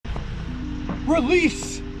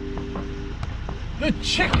Release the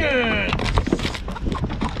chickens!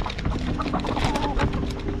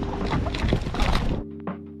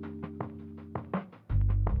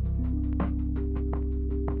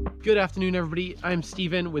 Good afternoon, everybody. I'm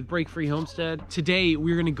Steven with Break Free Homestead. Today,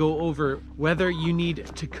 we're gonna go over whether you need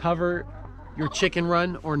to cover your chicken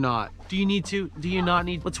run or not. Do you need to? Do you not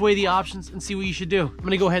need? Let's weigh the options and see what you should do. I'm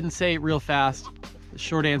gonna go ahead and say it real fast. The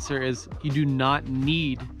short answer is you do not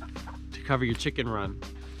need to cover your chicken run.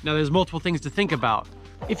 Now, there's multiple things to think about.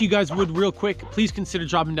 If you guys would, real quick, please consider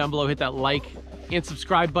dropping down below, hit that like and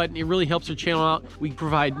subscribe button. It really helps our channel out. We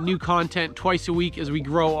provide new content twice a week as we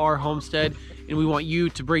grow our homestead, and we want you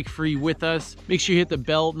to break free with us. Make sure you hit the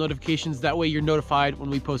bell notifications. That way you're notified when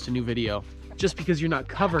we post a new video. Just because you're not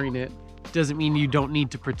covering it doesn't mean you don't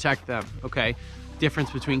need to protect them, okay?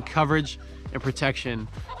 Difference between coverage and protection.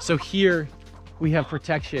 So here we have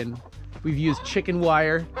protection. We've used chicken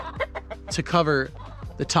wire to cover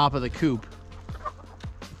the top of the coop.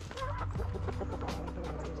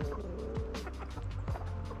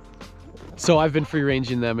 So I've been free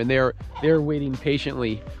ranging them, and they're waiting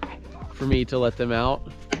patiently for me to let them out.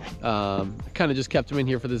 I kind of just kept them in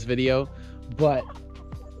here for this video, but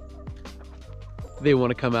they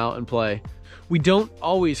want to come out and play. We don't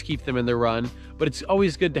always keep them in the run, but it's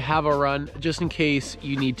always good to have a run just in case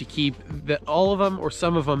you need to keep all of them or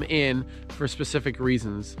some of them in for specific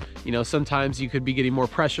reasons. You know, sometimes you could be getting more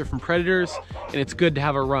pressure from predators, and it's good to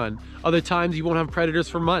have a run. Other times you won't have predators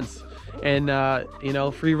for months. And you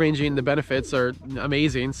know, free ranging, the benefits are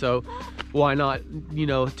amazing, so why not, you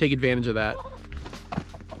know, take advantage of that.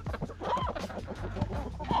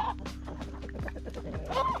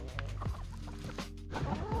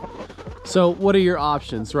 So what are your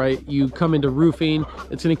options, right? You come into roofing,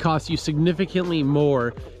 it's going to cost you significantly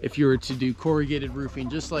more if you were to do corrugated roofing,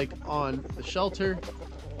 just like on the shelter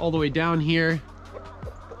all the way down here.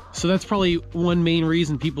 So that's probably one main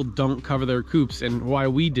reason people don't cover their coops, and why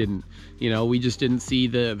we didn't. You know, we just didn't see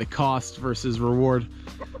the cost versus reward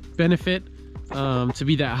benefit to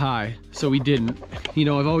be that high, so we didn't. You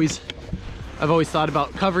know, I've always thought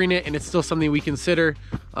about covering it, and it's still something we consider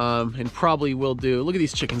and probably will do. Look at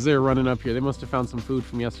these chickens, they're running up here. They must have found some food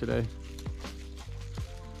from yesterday.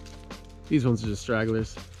 These ones are just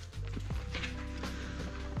stragglers.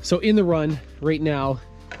 So in the run right now,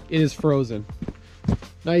 it is frozen.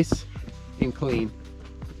 Nice and clean.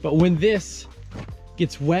 But when this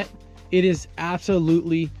gets wet, it is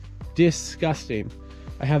absolutely disgusting.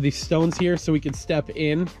 I have these stones here so we can step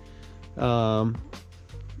in and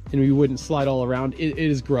we wouldn't slide all around. It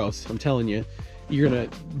is gross, I'm telling you. You're gonna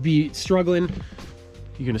be struggling.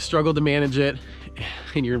 You're gonna struggle to manage it,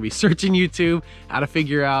 and you're gonna be searching YouTube how to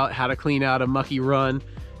figure out how to clean out a mucky run.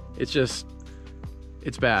 It's just,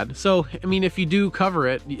 it's bad. So, I mean, if you do cover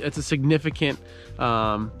it, it's a significant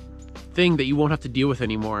thing that you won't have to deal with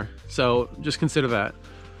anymore. So just consider that.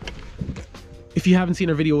 If you haven't seen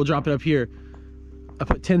our video, we'll drop it up here. I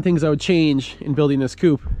put 10 things I would change in building this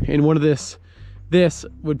coop. And one of this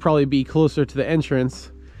would probably be closer to the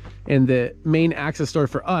entrance, and the main access door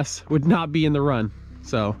for us would not be in the run.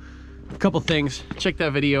 So a couple things, check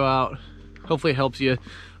that video out. Hopefully it helps you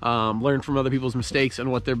learn from other people's mistakes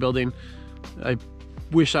and what they're building. I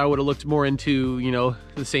wish I would have looked more into, you know,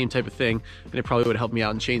 the same type of thing, and it probably would have helped me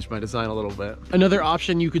out and changed my design a little bit. Another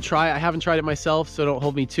option you could try, I haven't tried it myself, so don't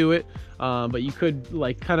hold me to it, but you could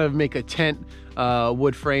like kind of make a tent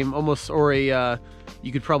wood frame almost, or a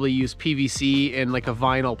you could probably use PVC and like a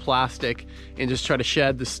vinyl plastic and just try to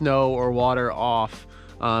shed the snow or water off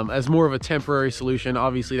as more of a temporary solution.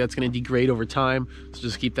 Obviously that's going to degrade over time, so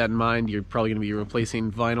just keep that in mind. You're probably going to be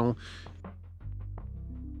replacing vinyl